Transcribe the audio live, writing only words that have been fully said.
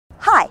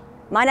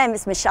My name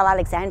is Michele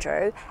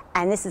Alexandrou,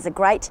 and this is a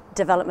great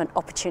development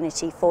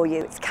opportunity for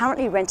you. It's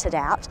currently rented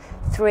out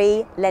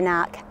 3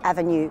 Lanark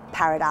Avenue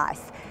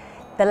Paradise.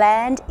 The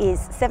land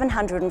is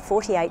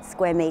 748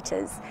 square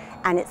metres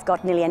and it's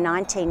got nearly a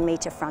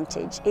 19-metre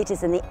frontage. It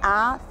is in the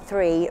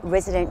R3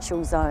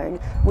 residential zone,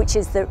 which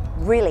is the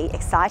really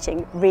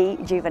exciting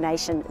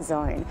rejuvenation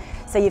zone.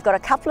 So you've got a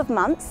couple of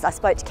months. I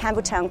spoke to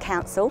Campbelltown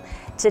Council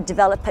to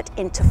develop it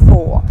into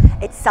 4.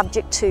 It's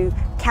subject to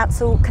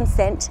council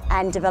consent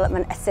and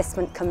Development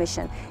Assessment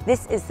Commission.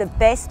 This is the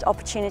best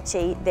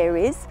opportunity there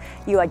is.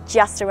 You are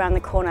just around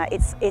the corner.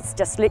 It's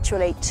just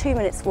literally 2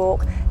 minutes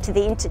walk to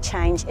the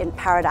interchange in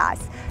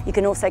Paradise. You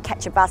can also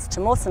catch a bus to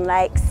Mawson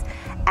Lakes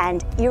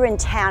and you're in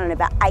town in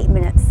about 8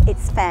 minutes.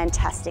 It's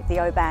fantastic. The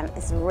Oban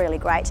is really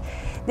great.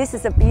 This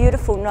is a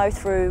beautiful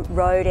no-through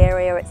road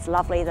area. It's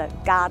lovely. The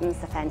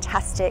gardens are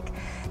fantastic.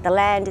 The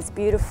land is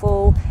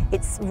beautiful.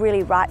 It's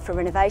really right for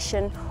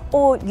renovation.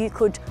 Or you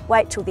could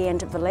wait till the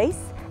end of the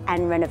lease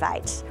and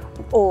renovate.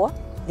 Or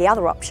the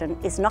other option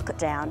is knock it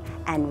down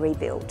and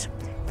rebuild.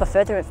 For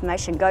further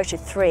information, go to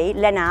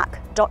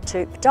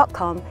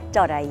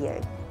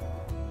 3lanark.toop.com.au.